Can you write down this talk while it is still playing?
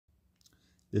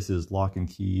This is Locke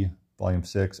Key, Volume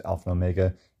 6, Alpha and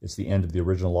Omega. It's the end of the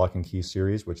original Locke Key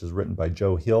series, which is written by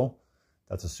Joe Hill.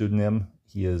 That's a pseudonym.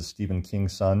 He is Stephen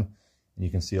King's son, and you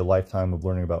can see a lifetime of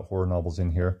learning about horror novels in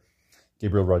here.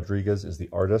 Gabriel Rodriguez is the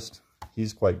artist.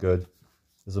 He's quite good.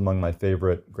 This is among my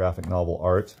favorite graphic novel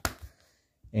art.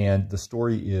 And the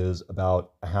story is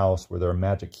about a house where there are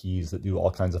magic keys that do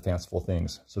all kinds of fanciful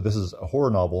things. So this is a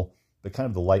horror novel, but kind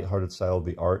of the lighthearted style of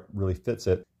the art really fits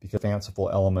it because fanciful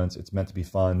elements, it's meant to be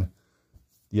fun.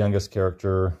 The youngest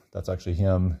character, that's actually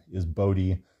him, is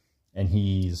Bodhi, and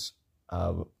he's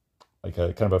like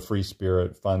a kind of a free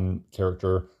spirit, fun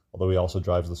character, although he also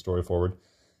drives the story forward.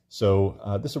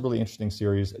 So this is a really interesting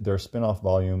series. There are spin-off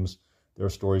volumes. There are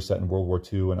stories set in World War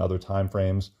II and other time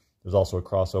frames. There's also a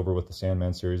crossover with the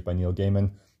Sandman series by Neil Gaiman.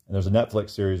 And there's a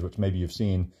Netflix series, which maybe you've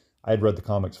seen. I had read the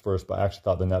comics first, but I actually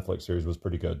thought the Netflix series was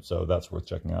pretty good, so that's worth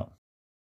checking out.